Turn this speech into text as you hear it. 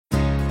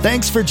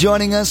Thanks for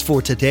joining us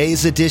for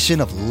today's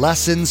edition of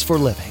Lessons for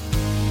Living.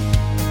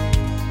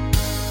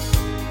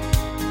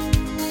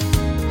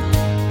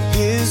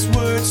 His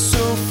word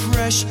so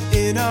fresh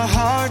in our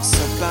hearts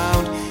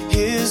abound.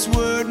 His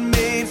word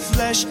made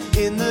flesh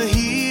in the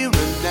here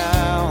and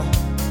now.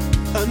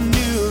 A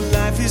new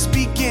life is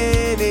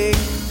beginning.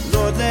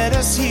 Lord, let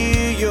us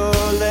hear your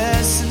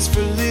lessons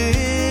for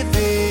living.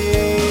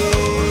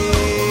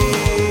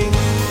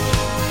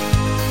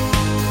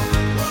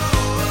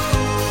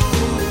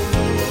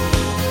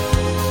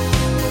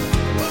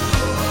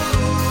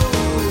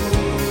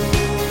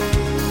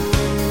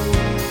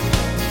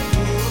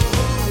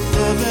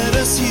 Lord, let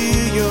us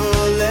hear your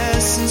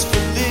lessons for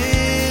living.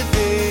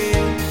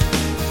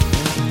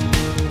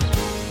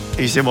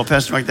 You say, well,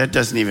 Pastor Mark, that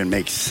doesn't even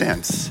make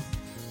sense.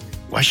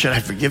 Why should I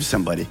forgive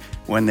somebody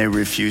when they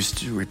refuse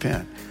to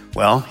repent?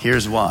 Well,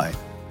 here's why.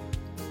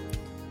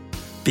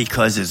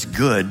 Because it's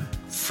good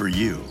for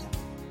you,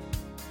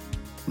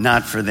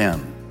 not for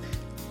them.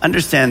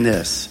 Understand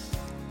this.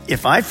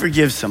 If I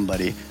forgive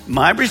somebody,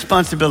 my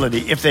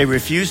responsibility, if they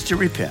refuse to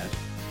repent,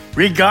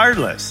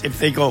 regardless, if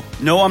they go,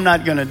 no, I'm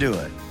not going to do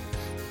it,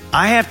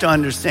 I have to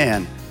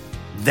understand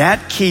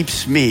that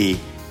keeps me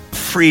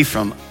free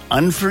from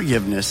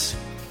unforgiveness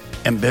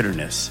and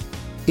bitterness.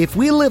 If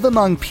we live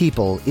among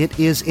people, it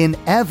is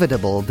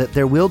inevitable that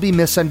there will be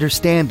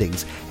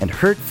misunderstandings and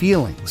hurt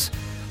feelings.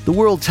 The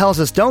world tells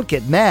us, don't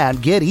get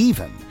mad, get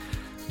even.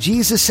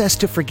 Jesus says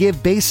to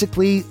forgive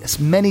basically as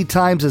many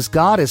times as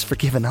God has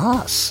forgiven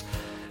us.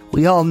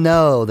 We all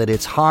know that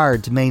it's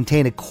hard to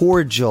maintain a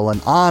cordial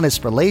and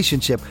honest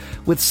relationship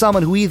with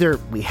someone who either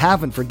we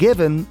haven't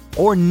forgiven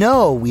or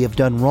know we have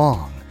done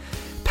wrong.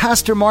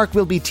 Pastor Mark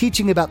will be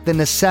teaching about the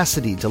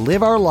necessity to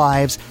live our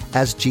lives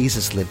as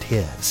Jesus lived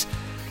his.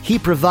 He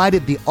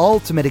provided the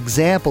ultimate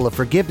example of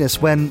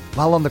forgiveness when,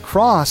 while on the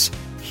cross,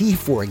 he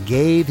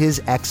forgave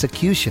his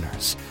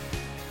executioners.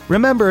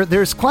 Remember,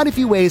 there's quite a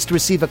few ways to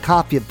receive a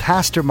copy of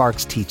Pastor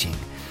Mark's teaching.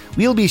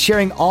 We'll be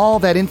sharing all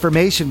that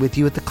information with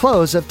you at the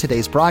close of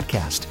today's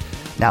broadcast.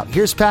 Now,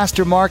 here's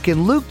Pastor Mark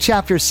in Luke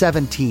chapter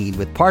 17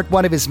 with part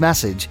 1 of his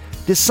message,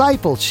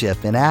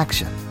 Discipleship in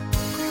Action.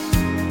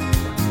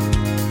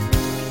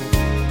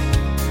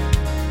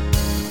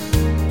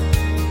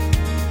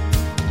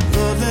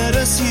 Lord, let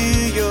us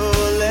hear your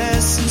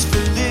lessons for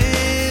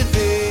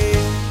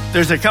living.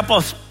 There's a couple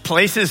of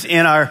places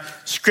in our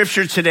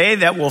scripture today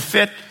that will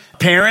fit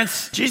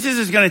parents. Jesus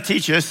is going to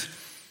teach us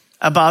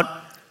about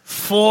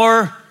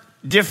 4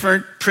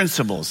 different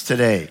principles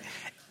today.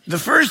 The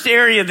first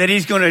area that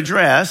he's going to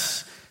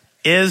address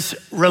is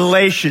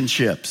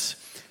relationships.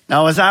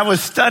 Now, as I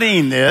was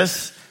studying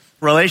this,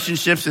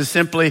 relationships is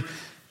simply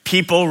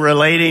people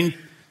relating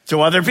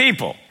to other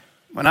people.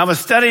 When I was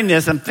studying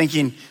this, I'm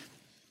thinking,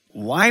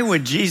 why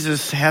would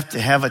Jesus have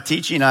to have a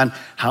teaching on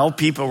how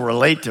people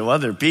relate to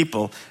other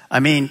people?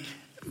 I mean,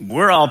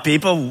 we're all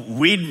people.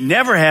 We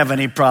never have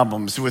any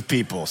problems with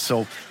people.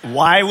 So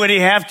why would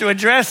he have to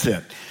address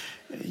it?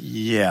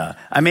 Yeah.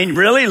 I mean,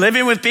 really,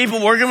 living with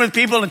people, working with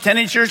people,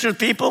 attending church with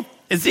people,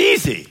 it's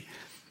easy.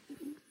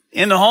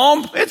 In the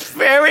home, it's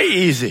very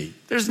easy.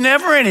 There's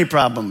never any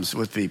problems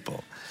with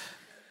people.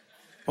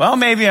 Well,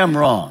 maybe I'm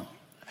wrong.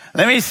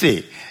 Let me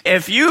see.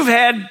 If you've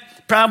had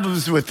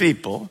problems with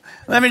people,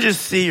 let me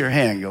just see your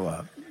hand go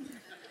up.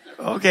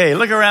 Okay,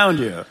 look around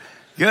you.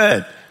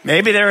 Good.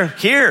 Maybe they're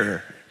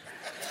here.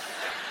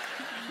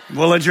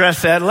 We'll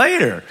address that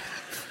later.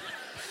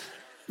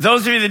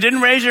 Those of you that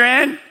didn't raise your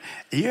hand,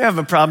 you have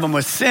a problem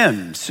with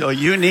sin, so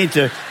you need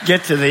to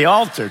get to the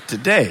altar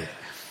today.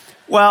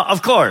 Well,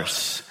 of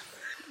course,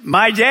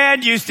 my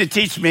dad used to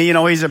teach me,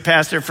 he's a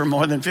pastor for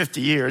more than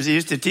 50 years. He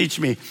used to teach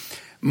me,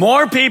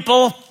 more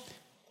people,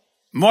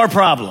 more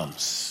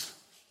problems.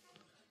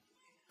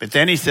 But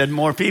then he said,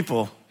 more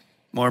people,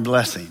 more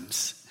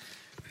blessings.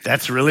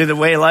 That's really the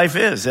way life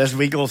is as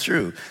we go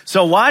through.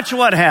 So watch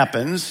what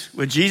happens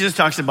when Jesus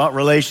talks about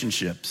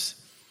relationships.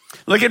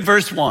 Look at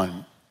verse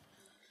 1.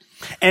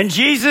 And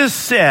Jesus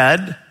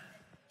said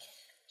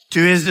to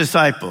his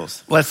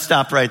disciples, let's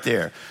stop right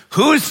there.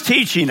 Who's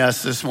teaching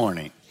us this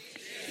morning?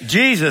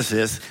 Jesus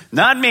is,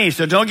 not me,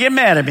 so don't get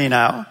mad at me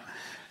now.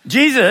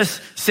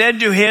 Jesus said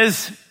to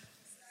his,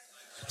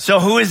 so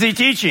who is he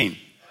teaching?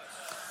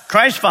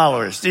 Christ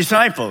followers,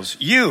 disciples,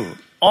 you,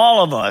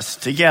 all of us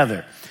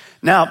together.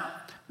 Now,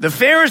 the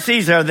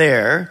Pharisees are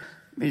there.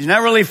 He's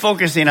not really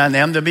focusing on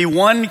them. There'll be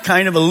one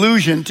kind of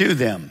allusion to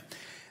them.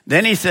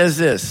 Then he says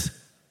this,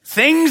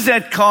 things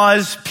that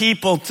cause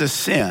people to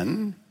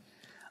sin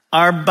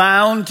are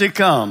bound to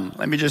come.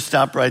 Let me just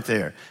stop right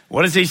there.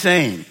 What is he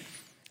saying?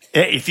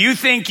 If you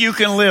think you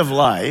can live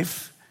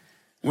life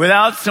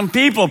without some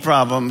people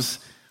problems,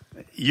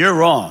 you're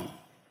wrong.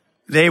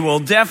 They will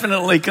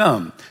definitely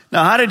come.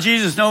 Now, how did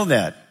Jesus know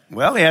that?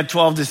 Well, he had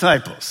 12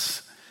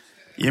 disciples.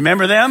 You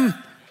remember them?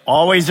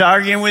 Always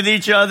arguing with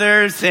each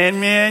other, saying,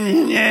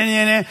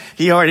 man,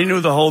 he already knew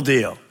the whole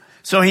deal.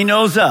 So he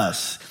knows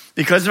us.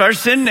 Because of our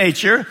sin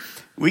nature,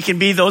 we can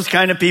be those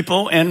kind of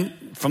people, and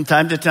from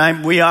time to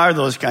time, we are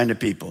those kind of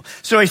people.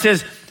 So he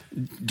says,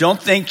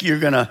 don't think you're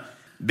going to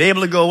be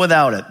able to go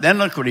without it. Then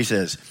look what he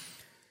says.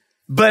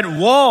 But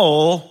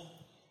woe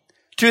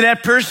to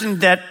that person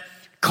that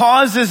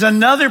causes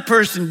another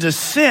person to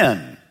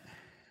sin.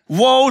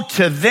 Woe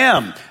to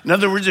them. In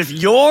other words, if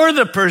you're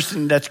the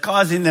person that's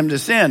causing them to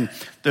sin,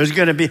 there's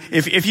going to be,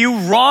 if you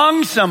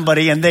wrong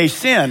somebody and they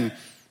sin,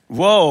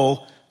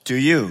 woe to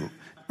you.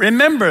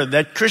 Remember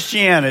that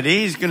Christianity,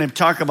 he's going to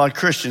talk about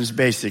Christians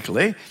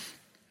basically.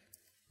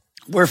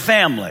 We're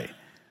family.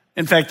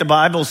 In fact, the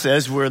Bible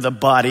says we're the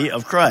body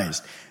of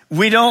Christ.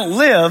 We don't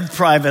live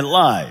private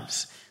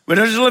lives. We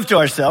don't just live to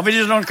ourselves. We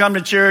just don't come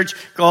to church,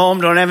 go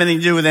home, don't have anything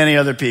to do with any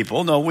other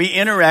people. No, we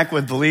interact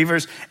with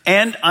believers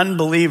and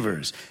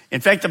unbelievers.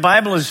 In fact, the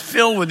Bible is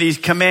filled with these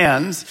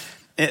commands.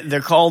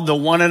 They're called the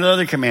one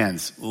another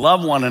commands.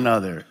 Love one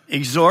another,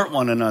 exhort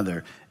one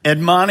another,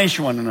 admonish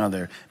one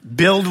another,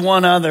 build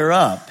one another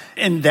up.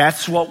 And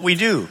that's what we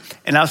do.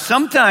 And now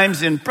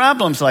sometimes in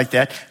problems like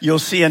that, you'll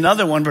see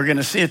another one. We're going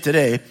to see it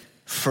today.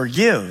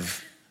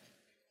 Forgive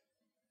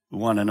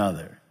one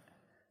another.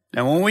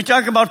 Now, when we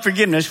talk about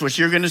forgiveness, which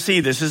you're going to see,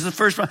 this is the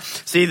first one.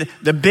 See,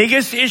 the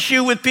biggest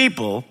issue with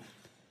people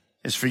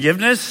is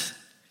forgiveness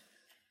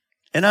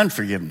and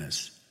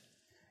unforgiveness.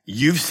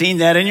 You've seen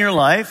that in your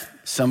life.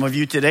 Some of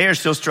you today are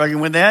still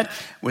struggling with that,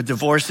 with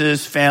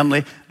divorces,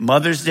 family.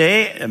 Mother's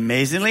Day,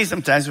 amazingly,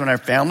 sometimes when our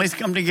families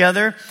come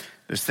together,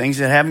 there's things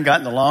that haven't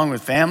gotten along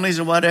with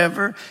families or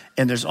whatever,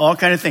 and there's all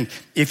kind of things.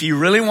 If you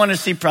really want to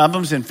see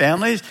problems in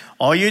families,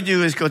 all you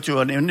do is go to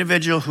an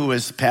individual who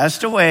has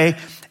passed away,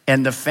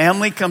 and the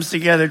family comes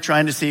together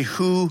trying to see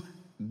who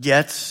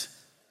gets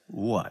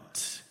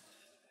what.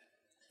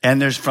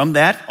 And there's from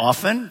that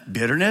often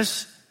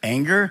bitterness,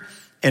 anger,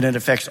 and it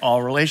affects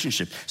all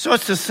relationships. So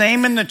it's the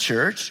same in the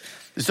church.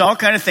 There's all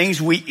kind of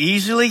things. We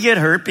easily get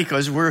hurt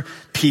because we're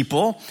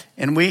people,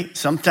 and we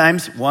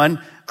sometimes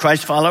one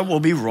Christ follower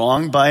will be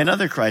wronged by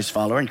another Christ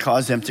follower and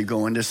cause them to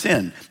go into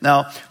sin.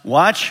 Now,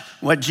 watch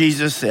what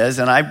Jesus says,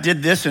 and I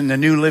did this in the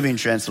New Living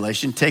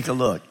Translation. Take a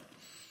look.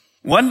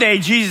 One day,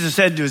 Jesus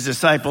said to his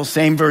disciples,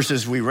 same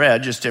verses we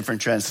read, just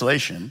different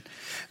translation,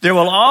 there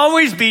will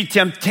always be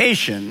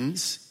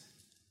temptations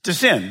to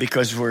sin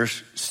because we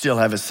still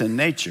have a sin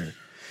nature.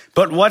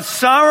 But what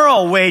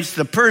sorrow awaits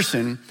the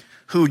person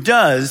who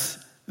does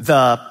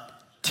the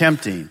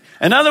tempting.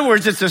 In other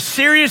words, it's a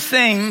serious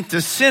thing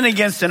to sin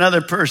against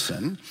another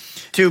person,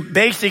 to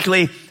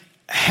basically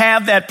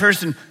have that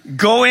person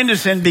go into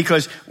sin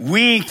because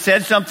we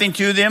said something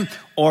to them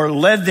or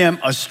led them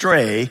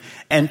astray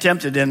and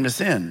tempted them to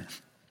sin.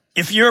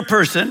 If you're a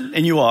person,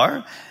 and you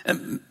are,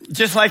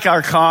 just like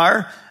our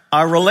car,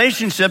 our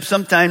relationships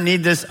sometimes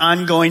need this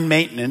ongoing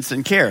maintenance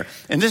and care.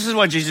 And this is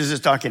what Jesus is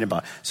talking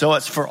about. So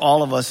it's for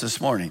all of us this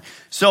morning.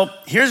 So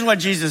here's what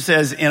Jesus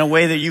says in a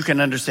way that you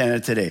can understand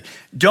it today.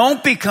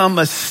 Don't become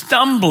a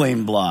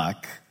stumbling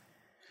block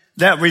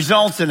that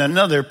results in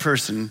another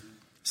person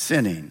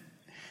sinning.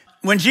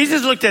 When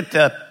Jesus looked at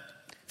the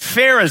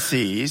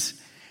Pharisees,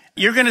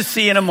 you're going to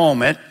see in a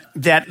moment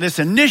that this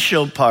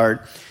initial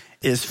part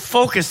is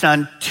focused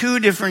on two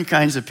different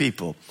kinds of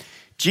people.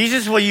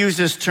 Jesus will use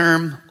this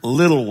term,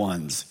 little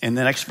ones, in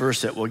the next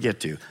verse that we'll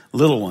get to.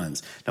 Little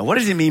ones. Now, what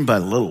does he mean by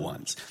little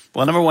ones?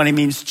 Well, number one, he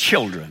means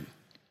children.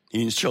 He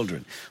means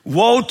children.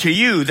 Woe to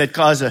you that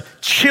cause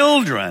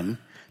children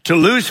to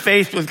lose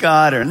faith with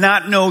God or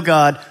not know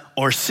God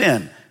or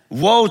sin.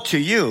 Woe to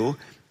you.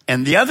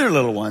 And the other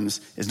little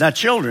ones is not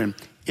children.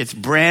 It's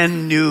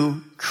brand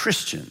new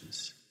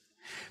Christians.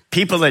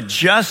 People that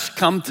just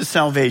come to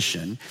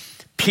salvation.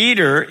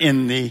 Peter,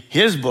 in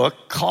his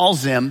book,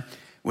 calls them,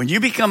 when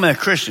you become a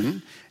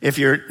Christian, if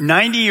you're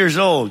 90 years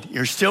old,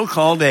 you're still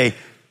called a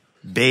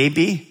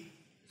baby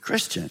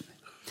Christian.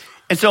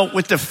 And so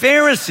with the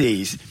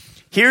Pharisees,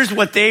 here's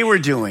what they were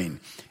doing.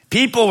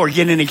 People were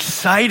getting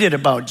excited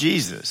about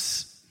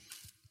Jesus.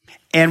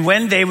 And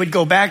when they would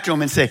go back to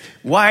him and say,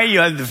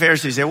 the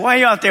Pharisees say, why are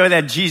you out there with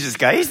that Jesus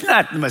guy? He's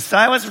not the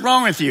Messiah. What's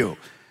wrong with you?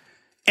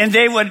 And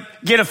they would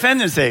get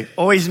offended and say,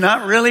 oh, he's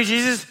not really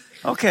Jesus?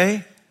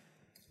 Okay.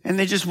 And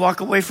they just walk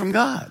away from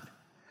God.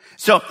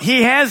 So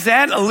he has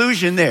that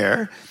illusion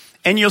there.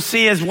 And you'll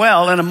see as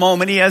well in a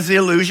moment, he has the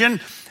illusion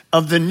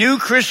of the new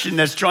Christian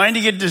that's trying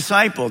to get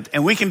discipled.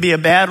 And we can be a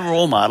bad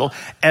role model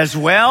as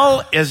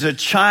well as a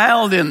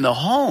child in the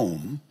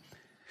home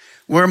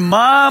where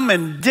mom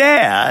and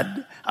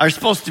dad are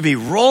supposed to be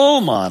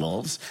role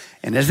models.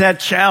 And as that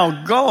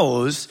child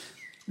goes,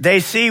 they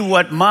see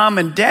what mom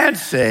and dad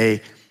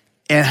say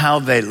and how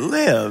they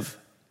live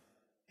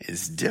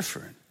is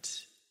different.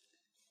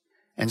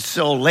 And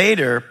so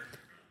later,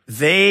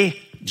 they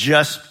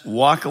just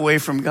walk away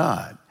from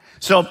God.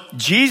 So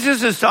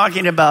Jesus is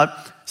talking about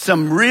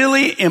some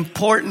really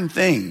important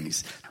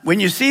things. When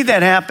you see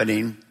that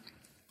happening,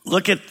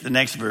 look at the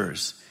next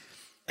verse.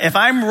 If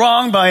I'm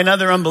wronged by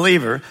another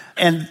unbeliever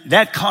and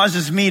that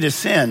causes me to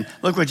sin,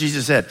 look what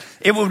Jesus said.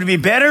 It would be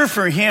better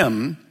for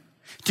him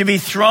to be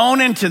thrown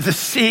into the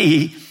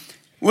sea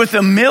with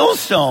a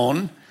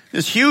millstone,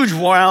 this huge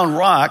round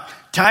rock,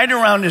 tied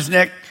around his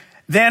neck,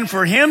 than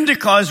for him to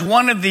cause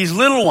one of these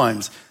little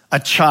ones, a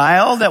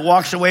child that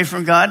walks away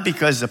from God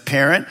because a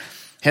parent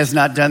has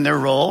not done their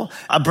role.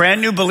 A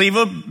brand new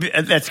believer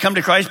that's come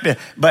to Christ,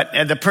 but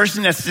the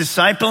person that's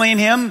discipling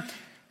him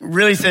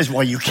really says,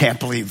 well, you can't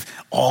believe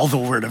all the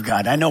Word of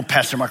God. I know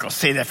Pastor Mark will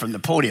say that from the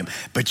podium,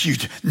 but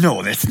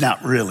no, that's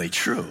not really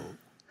true.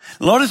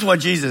 Notice what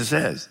Jesus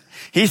says.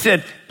 He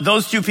said,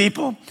 those two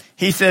people,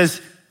 he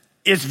says,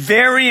 it's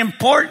very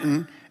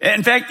important.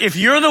 In fact, if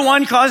you're the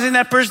one causing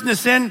that person to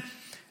sin,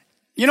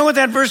 you know what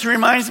that verse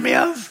reminds me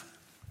of?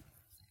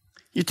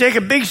 You take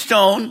a big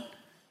stone,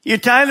 you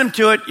tie them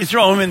to it, you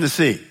throw them in the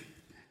sea.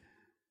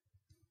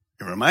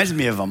 It reminds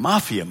me of a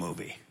mafia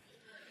movie.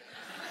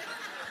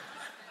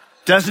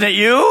 Doesn't it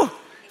you?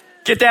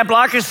 Get that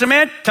block of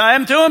cement, tie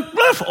them to them,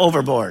 bloof,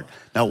 overboard.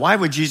 Now, why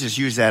would Jesus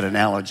use that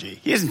analogy?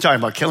 He isn't talking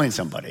about killing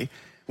somebody.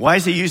 Why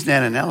is he using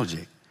that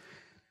analogy?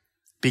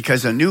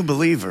 Because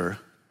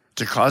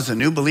to cause a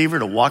new believer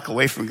to walk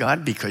away from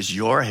God because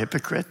you're a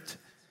hypocrite.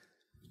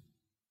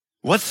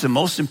 What's the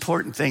most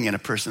important thing in a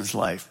person's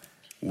life?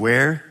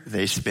 Where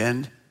they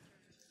spend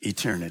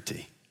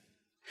eternity.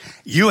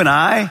 You and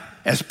I,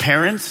 as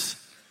parents,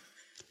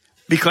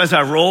 because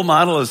our role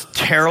model is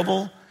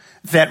terrible,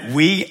 that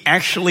we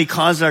actually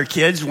cause our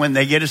kids, when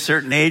they get a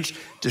certain age,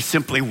 to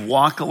simply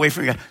walk away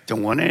from God.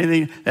 Don't want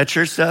anything, that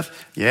church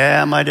stuff.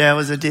 Yeah, my dad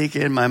was a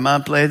deacon. My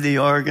mom played the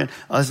organ.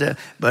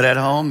 But at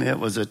home, it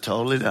was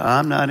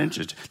I'm not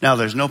interested. Now,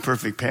 there's no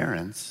perfect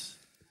parents.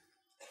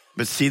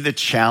 But see the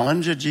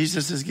challenge that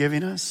Jesus is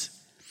giving us?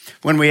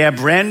 When we have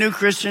brand new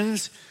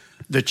Christians,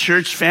 the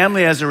church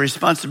family has a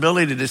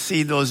responsibility to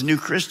see those new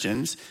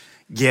Christians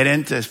get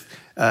into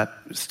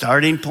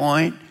starting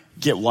point,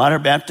 get water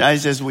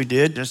baptized as we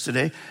did just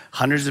today.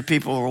 Hundreds of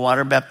people were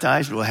water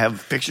baptized. We'll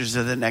have pictures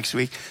of it next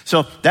week.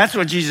 So that's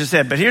what Jesus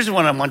said. But here's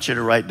what I want you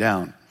to write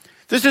down.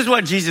 This is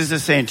what Jesus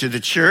is saying to the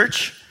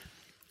church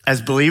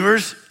as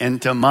believers and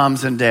to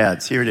moms and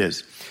dads. Here it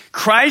is.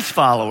 Christ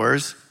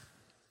followers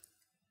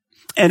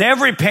and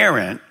every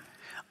parent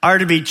are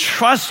to be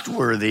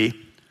trustworthy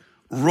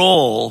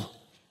role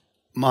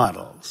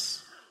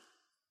models.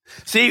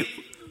 See,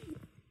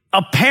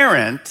 a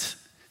parent,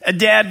 a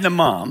dad and a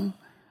mom,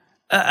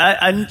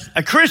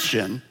 a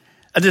Christian,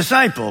 a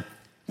disciple,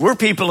 we're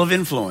people of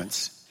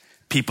influence.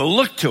 People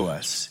look to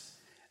us.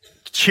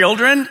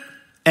 Children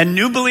and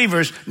new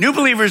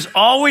believers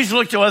always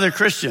look to other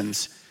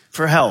Christians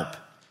for help.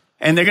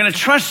 And they're going to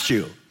trust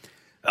you.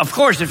 Of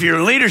course, if you're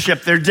in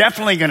leadership, they're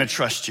definitely going to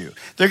trust you.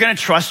 They're going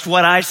to trust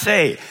what I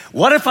say.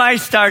 What if I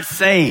start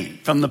saying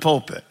from the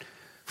pulpit?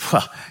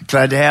 Well,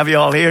 glad to have you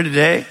all here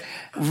today.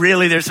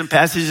 Really, there's some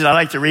passages I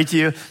like to read to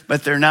you,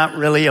 but they're not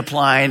really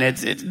applying.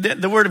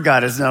 The Word of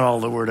God is not all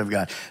the Word of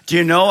God. Do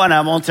you know, and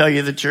I won't tell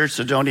you the church,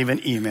 so don't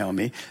even email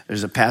me.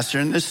 There's a pastor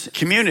in this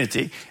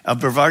community of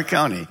Brevard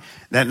County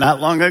that not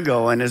long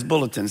ago in his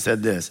bulletin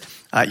said this,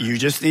 you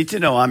just need to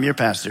know I'm your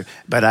pastor,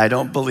 but I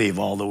don't believe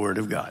all the Word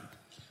of God.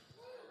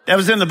 That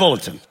was in the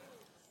bulletin.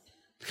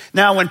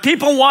 Now, when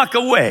people walk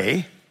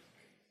away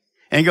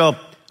and go,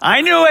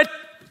 I knew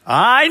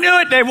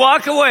it, they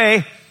walk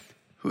away,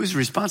 who's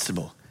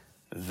responsible?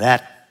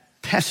 That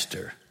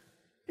pastor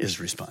is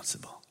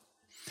responsible.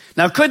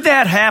 Now, could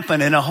that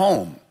happen in a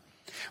home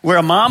where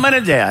a mom and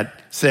a dad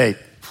say,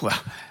 well,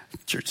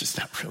 church is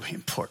not really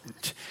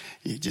important.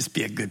 You just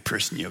be a good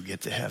person, you'll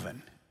get to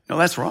heaven. No,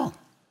 that's wrong.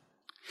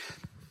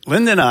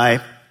 Linda and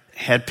I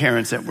had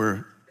parents that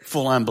were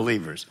full-on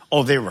believers.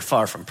 Oh, they were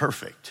far from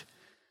perfect.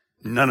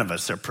 None of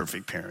us are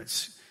perfect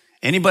parents.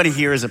 Anybody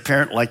here as a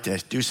parent like to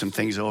do some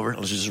things over?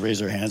 Let's just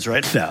raise our hands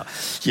right now.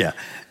 Yeah.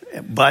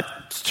 But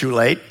it's too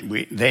late.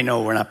 They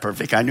know we're not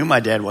perfect. I knew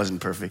my dad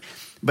wasn't perfect.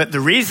 But the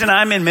reason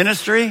I'm in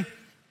ministry,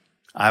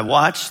 I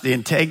watched the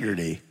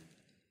integrity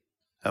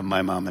of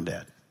my mom and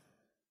dad.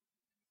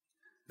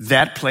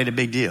 That played a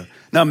big deal.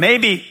 Now,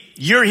 maybe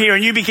you're here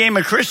and you became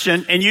a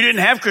Christian and you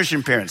didn't have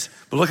Christian parents.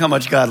 But look how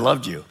much God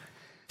loved you.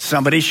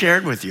 Somebody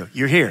shared with you.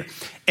 You're here.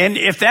 And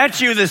if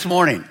that's you this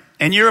morning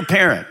and you're a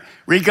parent,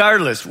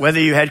 regardless whether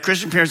you had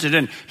Christian parents or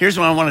didn't, here's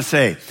what I want to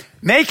say.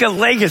 Make a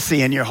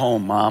legacy in your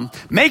home, Mom.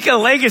 Make a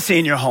legacy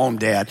in your home,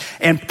 Dad,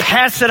 and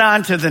pass it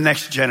on to the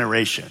next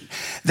generation.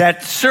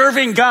 That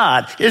serving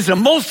God is the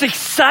most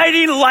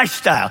exciting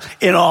lifestyle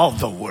in all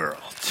the world.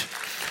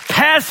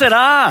 Pass it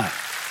on.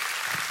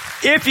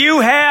 If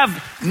you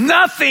have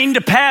nothing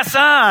to pass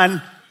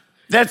on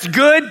that's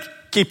good,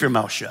 keep your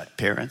mouth shut,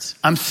 parents.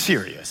 I'm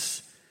serious.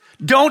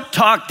 Don't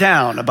talk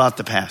down about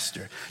the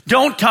pastor.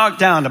 Don't talk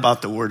down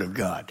about the Word of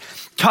God.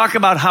 Talk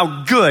about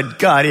how good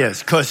God is,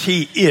 because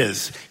He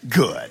is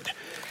good.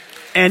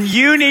 And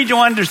you need to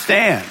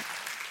understand,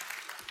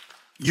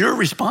 you're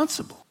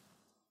responsible.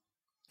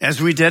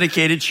 As we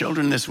dedicated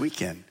children this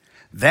weekend,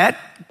 that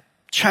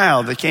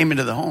child that came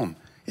into the home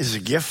is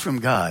a gift from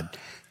God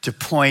to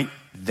point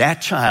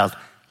that child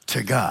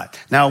to God.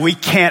 Now, we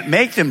can't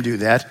make them do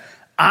that,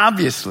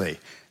 obviously,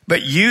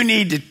 but you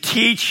need to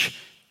teach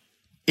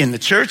in the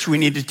church. We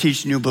need to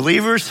teach new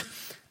believers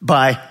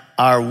by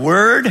our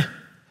word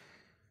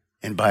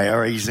and by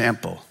our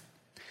example.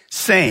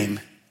 Same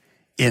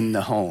in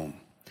the home.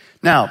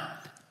 Now,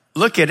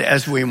 look at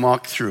as we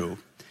walk through.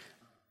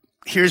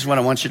 Here's what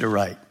I want you to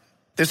write.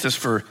 This is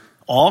for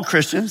all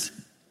Christians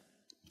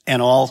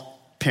and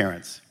all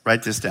parents.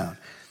 Write this down.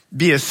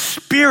 Be a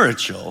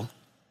spiritual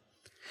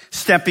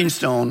stepping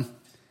stone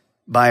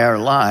by our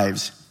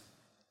lives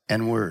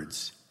and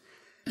words.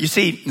 You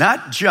see,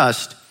 not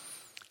just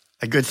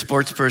a good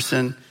sports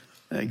person,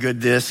 a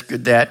good this,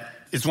 good that.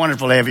 It's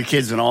wonderful to have your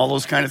kids and all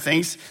those kind of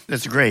things.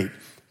 That's great.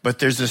 But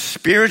there's a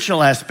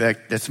spiritual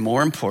aspect that's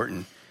more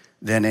important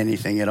than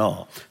anything at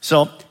all.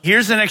 So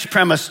here's the next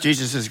premise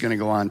Jesus is going to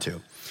go on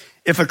to.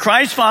 If a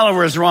Christ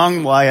follower is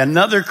wronged by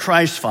another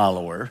Christ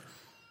follower,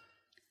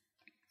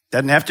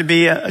 doesn't have to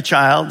be a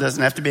child,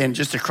 doesn't have to be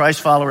just a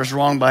Christ follower is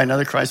wronged by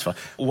another Christ follower,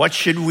 what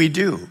should we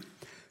do?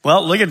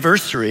 Well, look at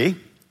verse 3.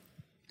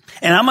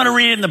 And I'm going to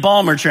read it in the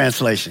Balmer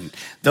translation.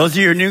 Those of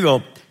you who are new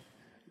go,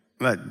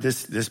 what,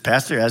 this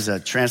pastor has a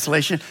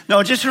translation?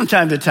 No, just from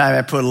time to time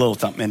I put a little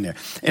something in there.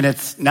 And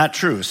it's not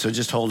true, so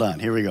just hold on.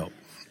 Here we go.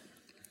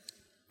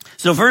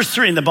 So verse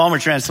 3 in the Balmer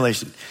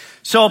translation.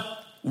 So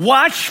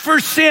watch for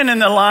sin in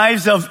the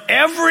lives of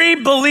every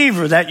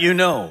believer that you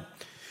know.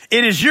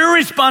 It is your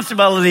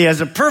responsibility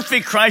as a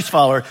perfect Christ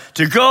follower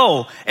to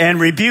go and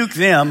rebuke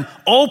them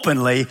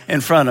openly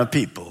in front of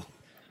people.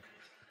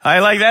 I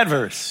like that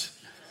verse.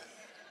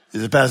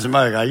 Is it Pastor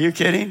Mark? Are you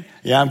kidding?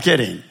 Yeah, I'm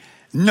kidding.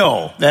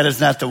 No, that is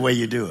not the way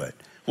you do it.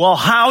 Well,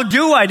 how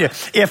do I do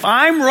it? If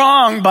I'm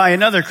wronged by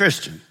another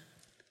Christian,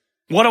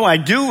 what do I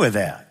do with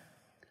that?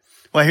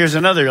 Well, here's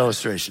another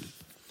illustration.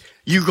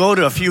 You go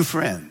to a few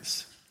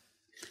friends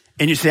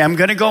and you say, I'm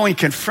going to go and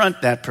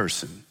confront that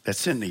person that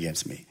sinned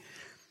against me.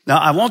 Now,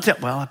 I won't tell,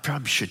 well, I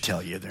probably should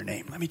tell you their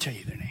name. Let me tell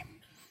you their name.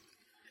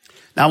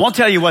 Now, I won't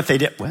tell you what they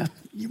did. Well,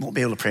 you won't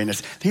be able to pray in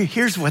this.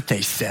 Here's what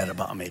they said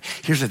about me.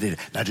 Here's what they did.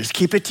 Now, just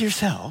keep it to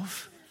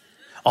yourself,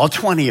 all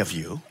 20 of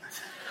you,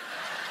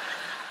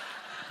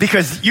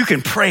 because you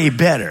can pray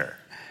better.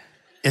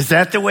 Is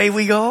that the way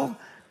we go?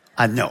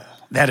 No,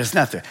 that is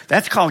not there.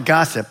 That's called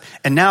gossip.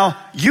 And now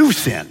you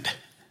sinned.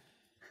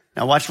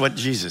 Now, watch what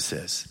Jesus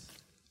says.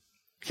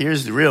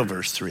 Here's the real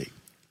verse 3.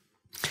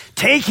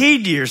 Take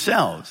heed to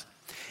yourselves.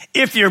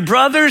 If your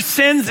brother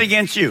sins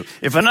against you,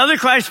 if another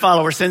Christ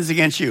follower sins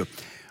against you,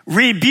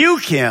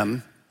 rebuke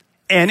him,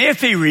 and if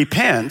he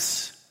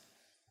repents,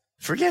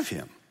 forgive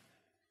him.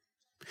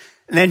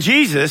 And then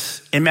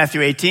Jesus, in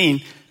Matthew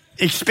 18,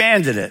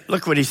 expanded it.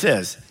 Look what he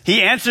says.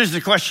 He answers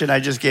the question I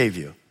just gave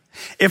you.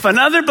 If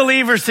another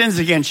believer sins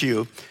against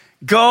you,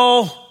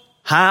 go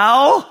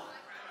how?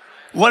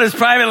 What does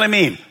privately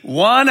mean?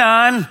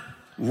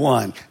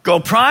 One-on-one. Go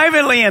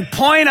privately and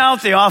point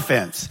out the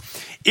offense.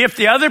 If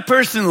the other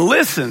person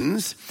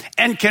listens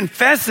and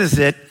confesses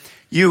it,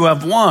 you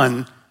have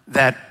won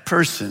that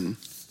person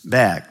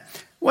back.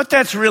 What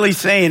that's really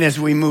saying as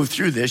we move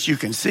through this, you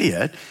can see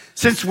it.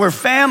 Since we're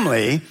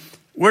family,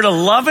 we're to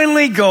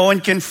lovingly go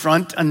and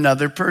confront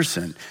another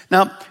person.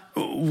 Now,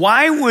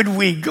 why would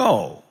we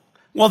go?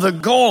 Well, the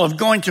goal of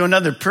going to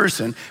another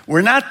person,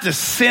 we're not the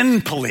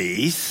sin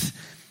police.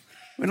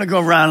 We don't go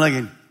around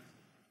looking,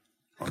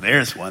 well,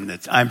 there's one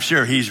that's, I'm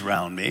sure he's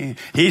wronged me.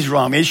 He's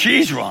wronged me.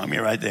 She's wronged me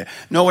right there.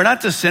 No, we're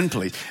not the sin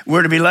police.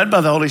 We're to be led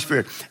by the Holy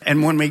Spirit.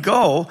 And when we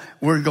go,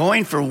 we're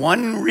going for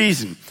one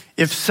reason.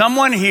 If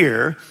someone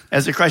here,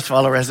 as a Christ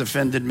follower, has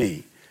offended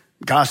me,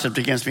 gossiped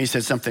against me,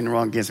 said something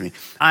wrong against me,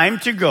 I'm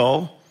to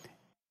go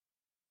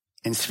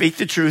and speak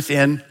the truth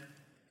in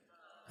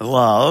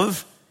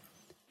love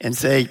and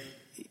say,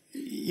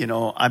 you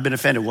know, I've been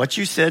offended. What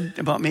you said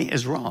about me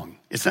is wrong.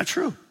 It's not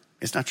true.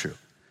 It's not true.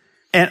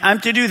 And I'm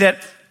to do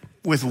that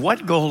with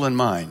what goal in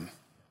mind?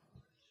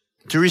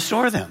 To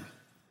restore them.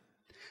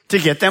 To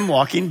get them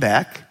walking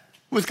back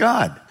with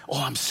God.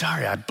 Oh, I'm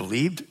sorry, I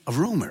believed a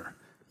rumor.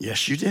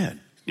 Yes, you did.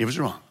 It was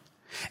wrong.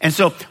 And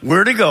so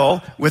we're to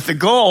go with the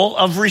goal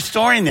of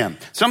restoring them.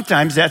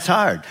 Sometimes that's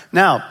hard.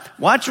 Now,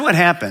 watch what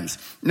happens.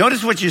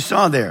 Notice what you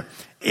saw there.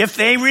 If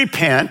they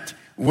repent,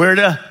 we're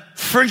to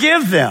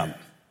forgive them.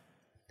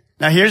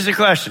 Now, here's the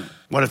question.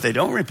 What if they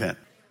don't repent?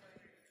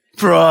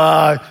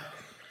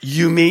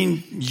 You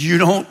mean you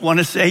don't want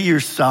to say you're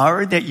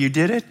sorry that you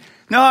did it?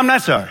 No, I'm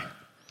not sorry.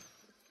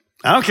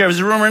 I don't care if it's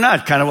a rumor or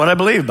not, kind of what I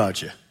believe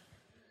about you.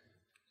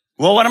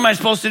 Well, what am I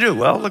supposed to do?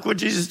 Well, look what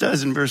Jesus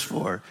does in verse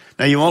 4.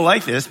 Now, you won't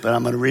like this, but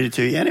I'm going to read it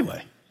to you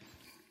anyway.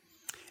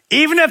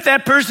 Even if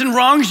that person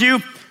wrongs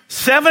you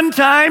 7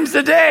 times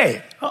a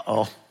day.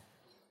 Uh-oh.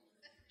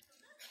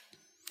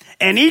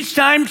 And each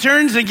time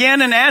turns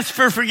again and asks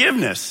for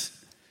forgiveness.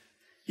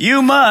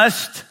 You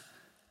must,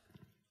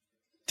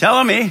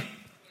 tell me,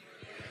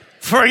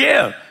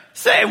 forgive.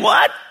 Say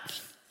what?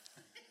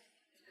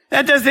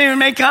 That doesn't even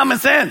make common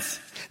sense.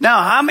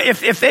 Now,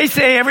 if they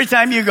say every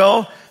time you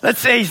go, let's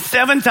say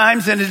 7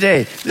 times in a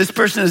day, this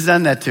person has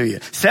done that to you.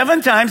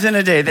 7 times in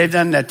a day, they've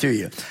done that to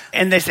you.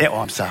 And they say, oh,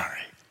 I'm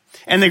sorry.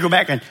 And they go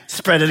back and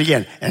spread it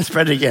again, and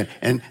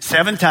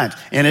 7 times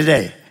in a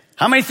day.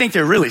 How many think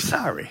they're really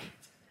sorry?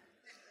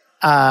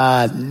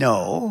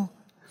 No.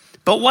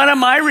 But what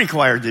am I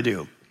required to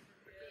do?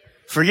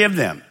 Forgive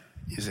them.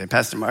 You say,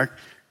 Pastor Mark,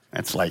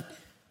 that's like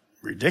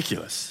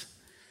ridiculous.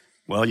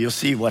 Well, you'll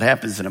see what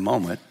happens in a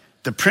moment.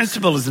 The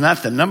principle is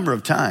not the number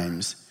of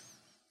times,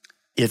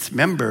 It's,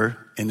 remember,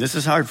 and this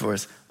is hard for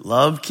us,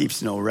 love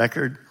keeps no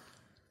record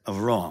of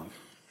wrong.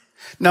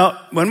 Now,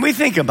 when we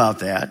think about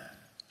that,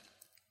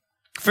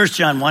 1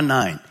 John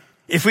 1:9,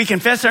 if we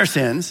confess our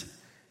sins,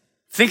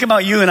 think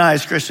about you and I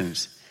as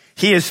Christians.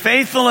 He is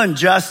faithful and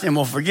just and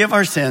will forgive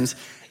our sins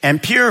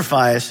and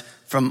purify us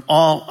from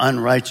all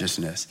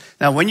unrighteousness.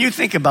 Now, when you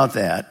think about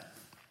that,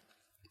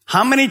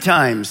 how many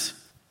times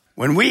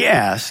when we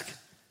ask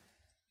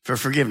for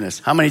forgiveness,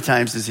 how many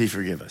times does he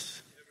forgive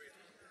us?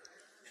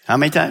 How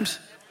many times?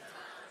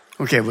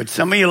 Okay, would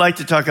some of you like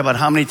to talk about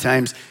how many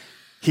times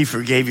he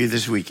forgave you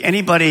this week?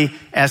 Anybody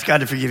ask God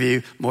to forgive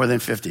you more than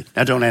 50?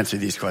 Now, don't answer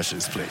these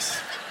questions, please.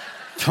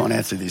 Don't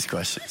answer these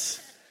questions.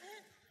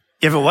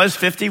 If it was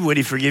 50, would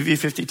he forgive you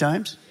 50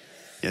 times?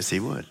 Yes, he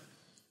would.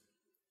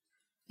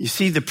 You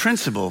see, the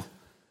principle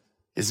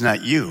is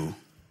not you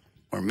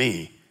or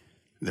me.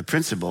 The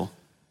principle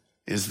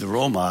is the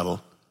role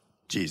model,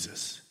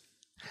 Jesus.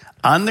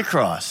 On the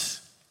cross,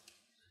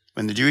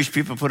 when the Jewish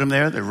people put him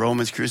there, the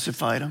Romans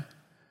crucified him,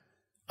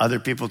 other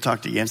people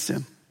talked against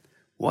him.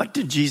 What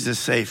did Jesus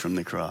say from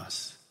the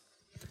cross?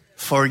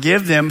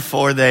 Forgive them,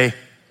 for they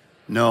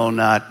know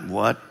not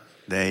what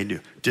they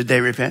do. Did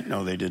they repent?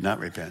 No, they did not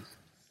repent.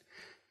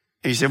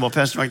 And you say, well,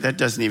 Pastor Mark, that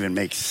doesn't even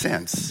make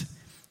sense.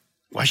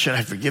 Why should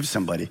I forgive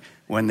somebody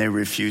when they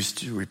refuse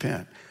to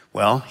repent?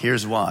 Well,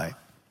 here's why.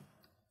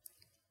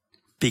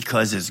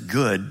 Because it's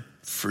good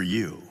for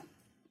you,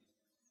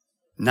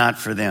 not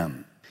for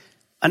them.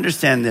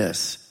 Understand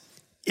this.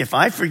 If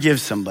I forgive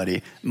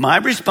somebody, my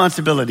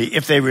responsibility,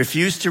 if they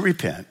refuse to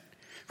repent,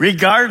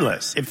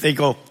 regardless, if they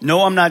go,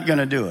 no, I'm not going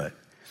to do it,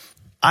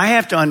 I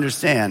have to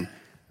understand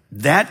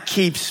that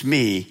keeps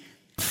me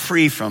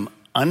free from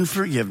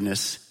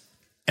unforgiveness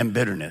and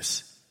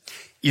bitterness.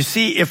 You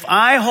see, if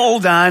I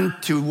hold on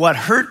to what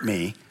hurt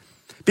me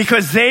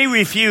because they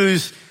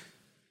refuse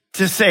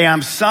to say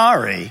I'm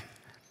sorry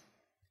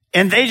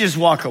and they just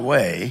walk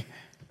away,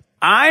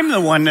 I'm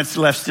the one that's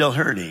left still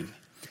hurting.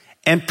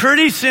 And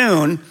pretty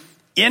soon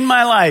in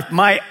my life,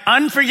 my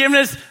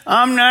unforgiveness,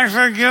 I'm not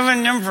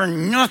forgiving them for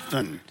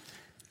nothing.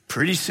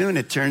 Pretty soon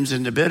it turns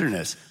into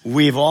bitterness.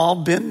 We've all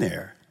been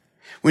there.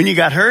 When you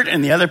got hurt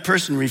and the other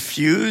person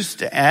refused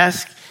to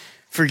ask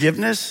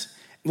forgiveness,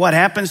 what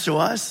happens to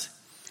us?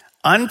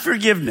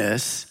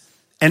 Unforgiveness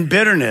and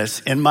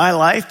bitterness in my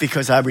life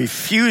because I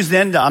refuse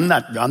then to, I'm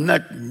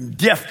not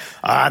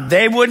deaf.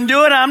 They wouldn't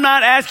do it. I'm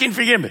not asking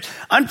forgiveness.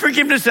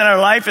 Unforgiveness in our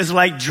life is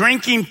like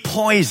drinking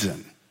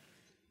poison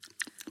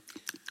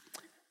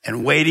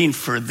and waiting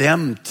for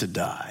them to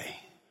die.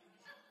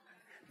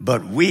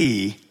 But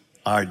we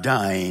are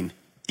dying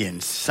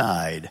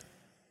inside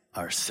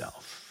ourselves.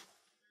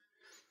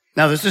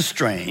 Now, this is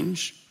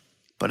strange,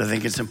 but I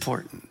think it's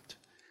important.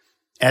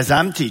 As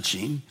I'm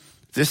teaching,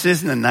 this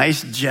isn't a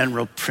nice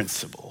general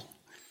principle.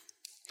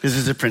 This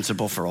is a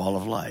principle for all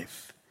of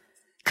life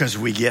because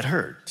we get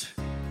hurt.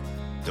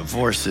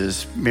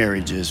 Divorces,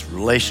 marriages,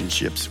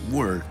 relationships,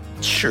 work,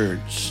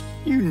 church,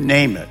 you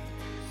name it.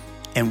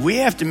 And we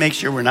have to make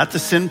sure we're not the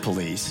sin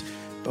police,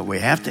 but we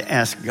have to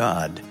ask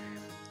God,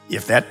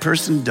 if that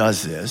person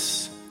does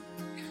this,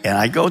 and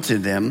I go to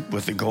them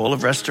with the goal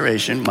of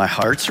restoration, my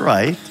heart's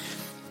right,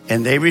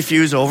 and they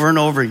refuse over and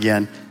over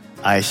again,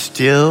 I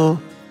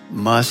still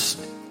must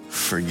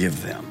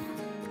forgive them.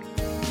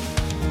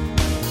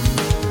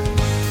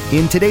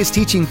 In today's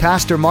teaching,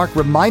 Pastor Mark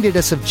reminded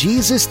us of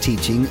Jesus'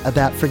 teaching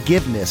about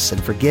forgiveness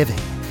and forgiving.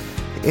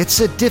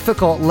 It's a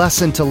difficult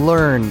lesson to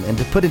learn and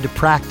to put into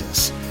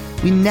practice.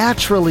 We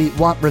naturally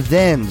want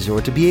revenge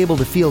or to be able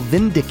to feel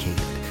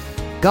vindicated.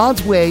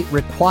 God's way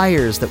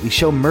requires that we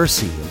show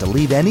mercy and to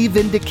leave any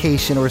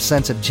vindication or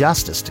sense of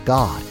justice to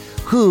God,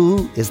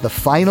 who is the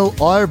final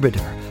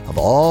arbiter of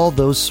all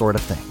those sort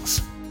of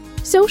things.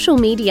 Social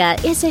media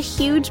is a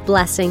huge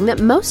blessing that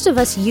most of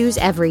us use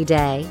every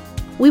day.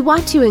 We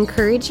want to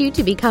encourage you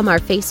to become our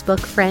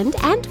Facebook friend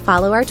and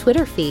follow our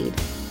Twitter feed.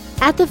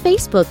 At the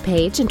Facebook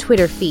page and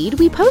Twitter feed,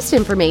 we post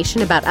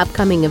information about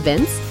upcoming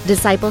events,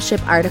 discipleship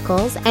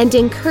articles, and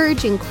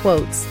encouraging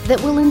quotes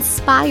that will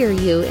inspire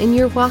you in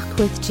your walk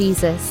with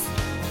Jesus.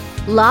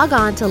 Log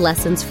on to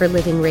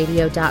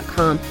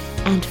lessonsforlivingradio.com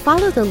and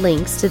follow the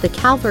links to the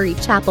Calvary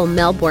Chapel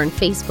Melbourne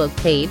Facebook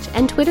page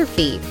and Twitter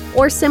feed,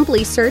 or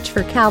simply search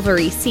for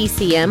Calvary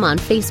CCM on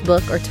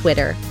Facebook or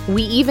Twitter.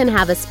 We even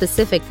have a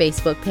specific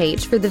Facebook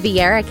page for the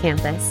Viera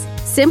campus.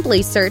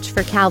 Simply search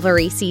for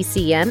Calvary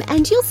CCM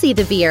and you'll see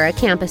the Viera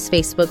campus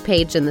Facebook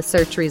page in the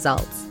search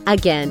results.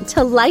 Again,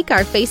 to like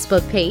our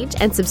Facebook page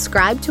and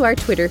subscribe to our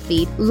Twitter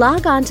feed,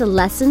 log on to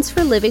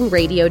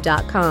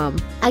lessonsforlivingradio.com.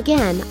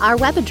 Again, our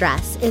web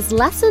address is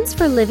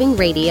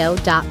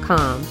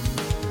lessonsforlivingradio.com.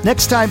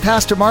 Next time,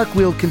 Pastor Mark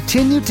will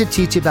continue to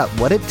teach about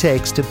what it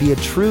takes to be a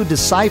true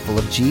disciple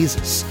of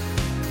Jesus.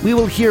 We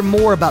will hear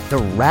more about the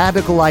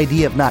radical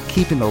idea of not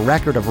keeping a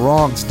record of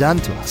wrongs done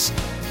to us.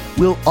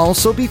 We'll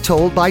also be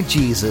told by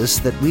Jesus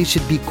that we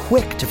should be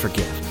quick to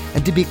forgive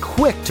and to be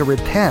quick to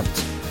repent.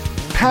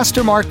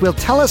 Pastor Mark will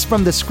tell us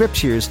from the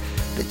Scriptures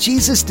that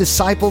Jesus'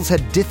 disciples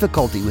had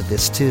difficulty with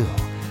this too.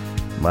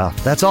 Well,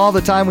 that's all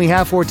the time we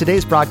have for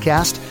today's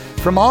broadcast.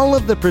 From all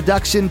of the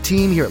production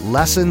team here at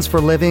Lessons for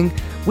Living,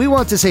 we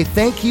want to say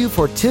thank you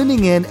for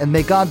tuning in, and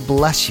may God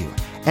bless you.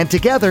 And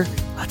together,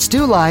 let's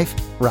do life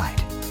right.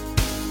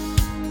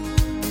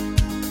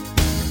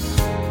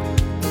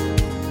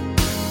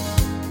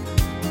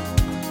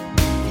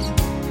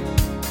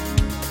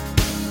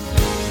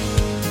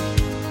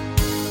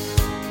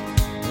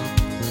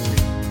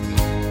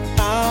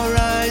 Our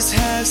eyes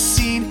have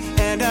seen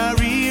and our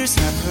ears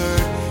have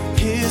heard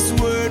His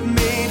word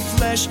made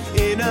flesh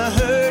in a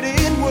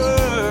hurting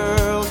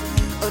world.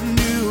 A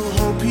new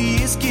hope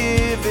He is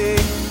giving.